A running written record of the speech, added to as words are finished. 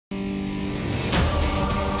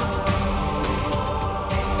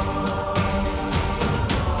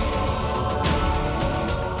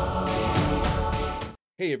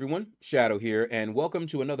Hey everyone, Shadow here, and welcome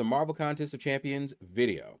to another Marvel Contest of Champions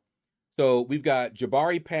video. So we've got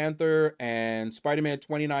Jabari, Panther, and Spider-Man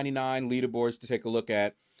 2099 leaderboards to take a look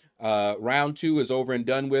at. Round 2 is over and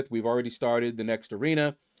done with. We've already started the next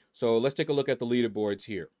arena. So let's take a look at the leaderboards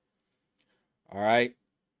here. All right.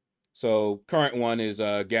 So current one is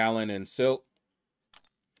Gallon and Silk.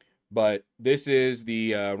 But this is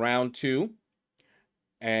the round 2.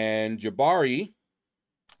 And Jabari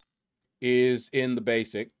is in the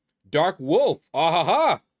basic. Dark Wolf,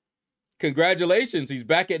 ha! Congratulations, he's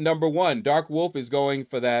back at number 1. Dark Wolf is going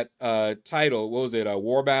for that title. What was it,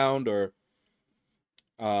 Warbound or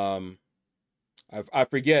I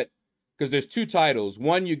forget, because there's 2 titles.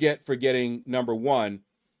 One you get for getting number 1,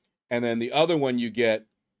 and then the other one you get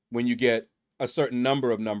when you get a certain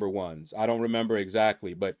number of number 1s. I don't remember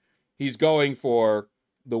exactly, but he's going for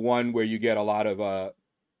the one where you get a lot of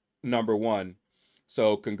number 1.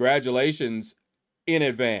 So congratulations in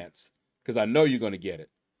advance, because I know you're going to get it.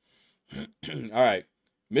 All right,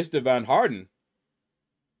 Mr. Van Harden.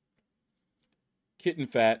 Kitten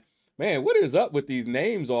Fat. Man, what is up with these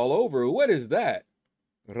names all over? What is that?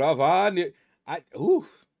 Ravan.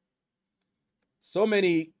 Oof. So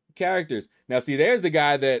many characters. Now, see, there's the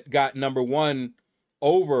guy that got number 1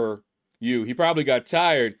 over you. He probably got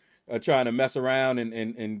tired of trying to mess around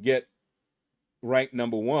and get ranked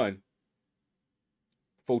number 1.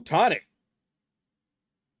 Photonic.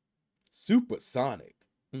 Supersonic.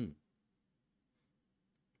 Let's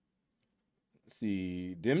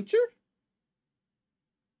see. Dimcher.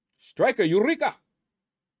 Striker Eureka.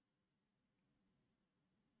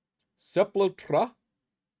 Sepultra.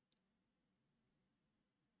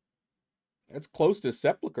 That's close to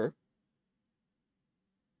Sepulcher.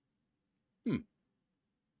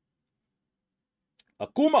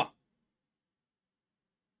 Akuma.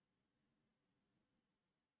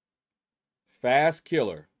 Fast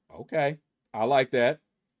Killer. Okay. I like that.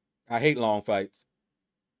 I hate long fights.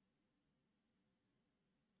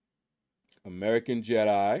 American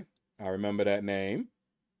Jedi. I remember that name.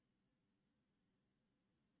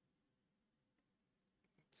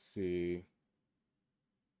 Let's see.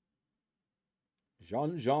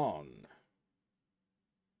 Jean.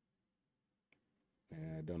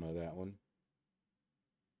 I don't know that one.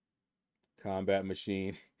 Combat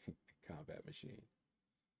Machine. Combat Machine.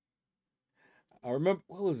 I remember,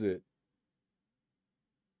 what was it?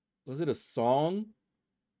 Was it a song?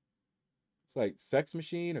 It's like Sex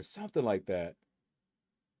Machine or something like that.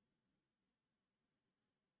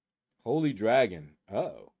 Holy Dragon.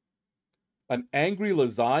 Uh-oh. An Angry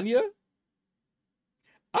Lasagna?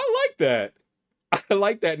 I like that. I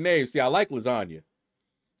like that name. See, I like lasagna.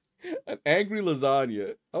 An Angry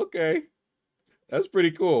Lasagna. Okay. That's pretty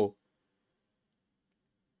cool.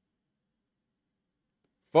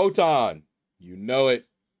 Photon. You know it.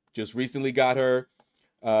 Just recently got her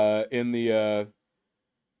in the...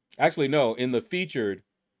 actually, no, in the featured.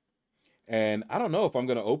 And I don't know if I'm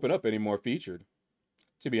going to open up any more featured,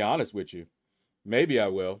 to be honest with you. Maybe I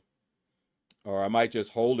will. Or I might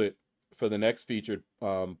just hold it for the next featured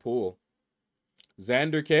pool.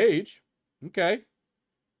 Xander Cage. Okay.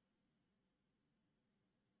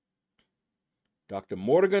 Dr.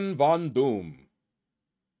 Morgan Von Doom.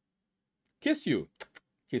 Kiss you.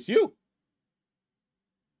 Kiss you.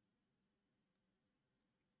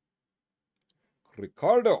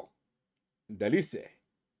 Ricardo Delice.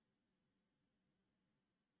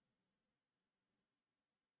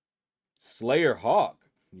 Slayer Hawk.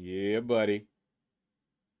 Yeah, buddy.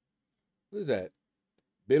 What is that?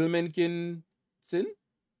 Bill Menkinson?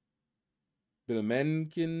 Bill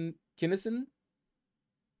Menkinson?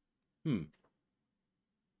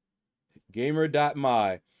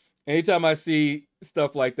 Gamer.my. Anytime I see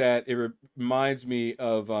stuff like that, it reminds me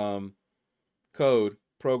of code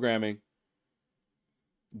programming.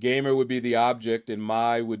 Gamer would be the object, and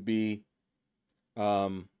my would be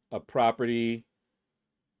a property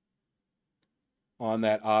on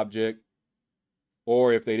that object.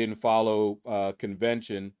 Or if they didn't follow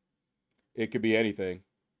convention, it could be anything.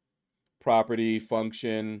 Property,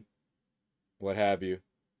 function, what have you.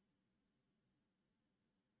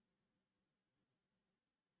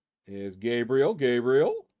 Is Gabriel.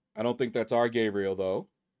 Gabriel. I don't think that's our Gabriel, though.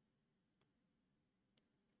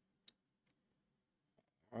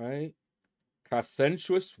 All right.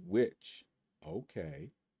 Consensuous Witch.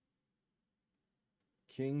 Okay.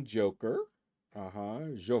 King Joker.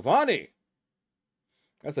 Giovanni.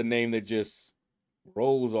 That's a name that just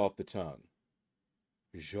rolls off the tongue.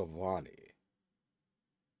 Giovanni.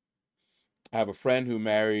 I have a friend who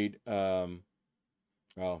married, well,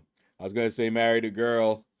 I was going to say married a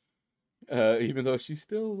girl, even though she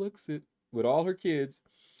still looks it. with all her kids.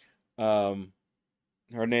 Her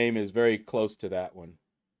name is very close to that one.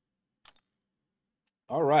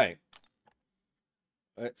 All right.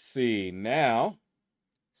 Let's see. Now,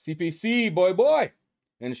 CPC, boy.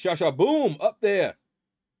 And Shasha Boom up there.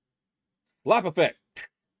 Slap effect.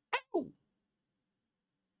 Ow.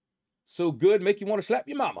 So good, make you want to slap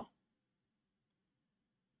your mama.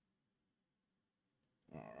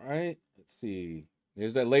 All right. Let's see.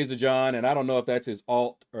 There's that Laser John, and I don't know if that's his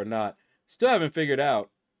alt or not. Still haven't figured out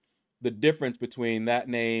the difference between that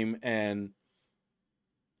name and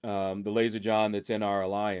the Laser John that's in our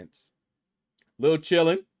alliance. Lil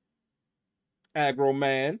Chillin', Aggro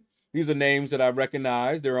Man. These are names that I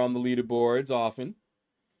recognize. They're on the leaderboards often.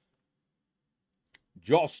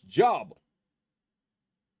 Josh Job.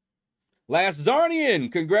 Last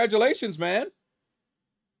Zarnian. Congratulations, man.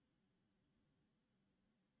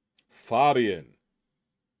 Fabian.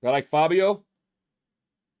 I like Fabio.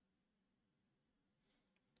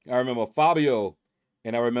 I remember Fabio,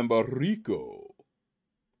 and I remember Rico.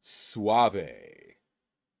 Suave.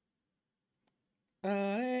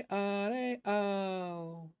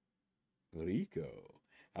 Rico.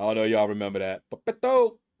 I don't know y'all remember that.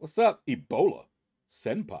 Papeto, what's up? Ebola.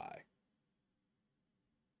 Senpai.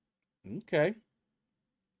 Okay.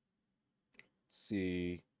 Let's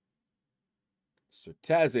see.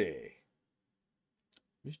 Sertaze.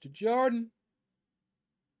 Mr. Jordan.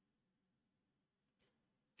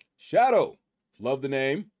 Shadow. Love the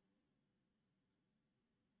name.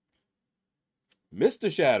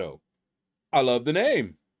 Mr. Shadow. I love the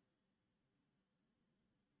name.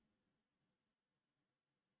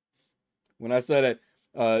 When I said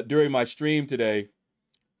it during my stream today,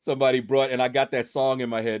 somebody brought, and I got that song in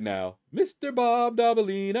my head now. Mr. Bob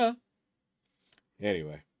Dabalina.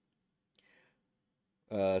 Anyway.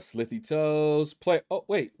 Slithy Toes. Play. Oh,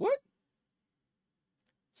 wait, what?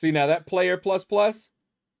 See, now that player plus plus,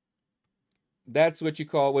 that's what you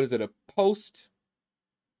call, what is it, a post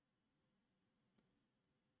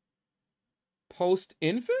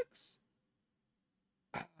infix?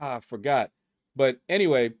 I forgot. But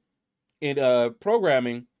anyway, in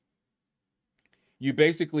programming, you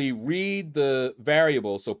basically read the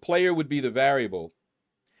variable. So player would be the variable.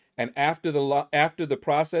 And after the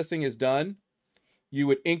processing is done, you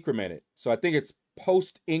would increment it. So I think it's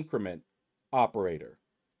post increment operator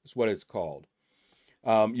is what it's called.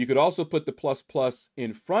 You could also put the plus plus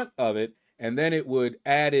in front of it, and then it would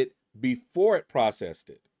add it before it processed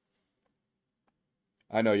it.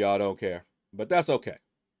 I know y'all don't care, but that's okay.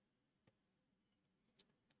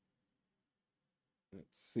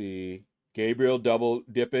 Let's see. Gabriel double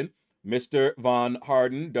dipping. Mr. Von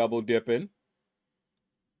Harden double dipping.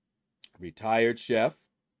 Retired chef.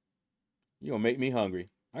 You're going to make me hungry.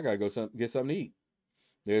 I got to go get something to eat.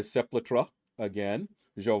 There's Sepultura again.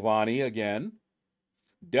 Giovanni again.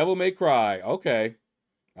 Devil May Cry. Okay.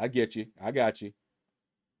 I get you. I got you.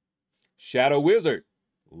 Shadow Wizard.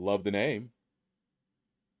 Love the name.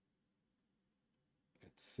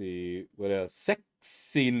 Let's see. What else?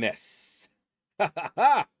 Sexiness.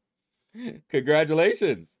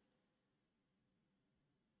 Congratulations.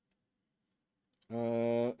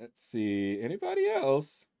 Let's see. Anybody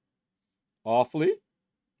else? Awfully.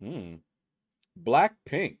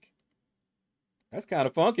 Blackpink. That's kind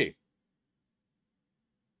of funky.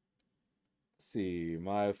 Let's see.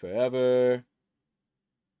 Maya Forever.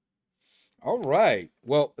 All right.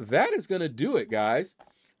 Well, that is going to do it, guys.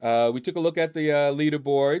 We took a look at the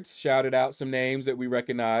leaderboards, shouted out some names that we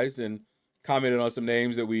recognized, and commented on some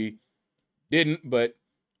names that we didn't, but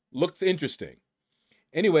looks interesting.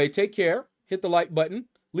 Anyway, take care. Hit the like button.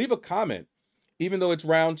 Leave a comment. Even though it's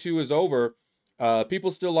round 2 is over, people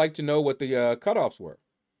still like to know what the cutoffs were.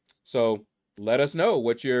 So let us know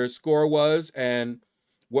what your score was and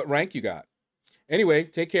what rank you got. Anyway,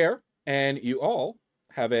 take care, and you all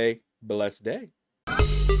have a blessed day.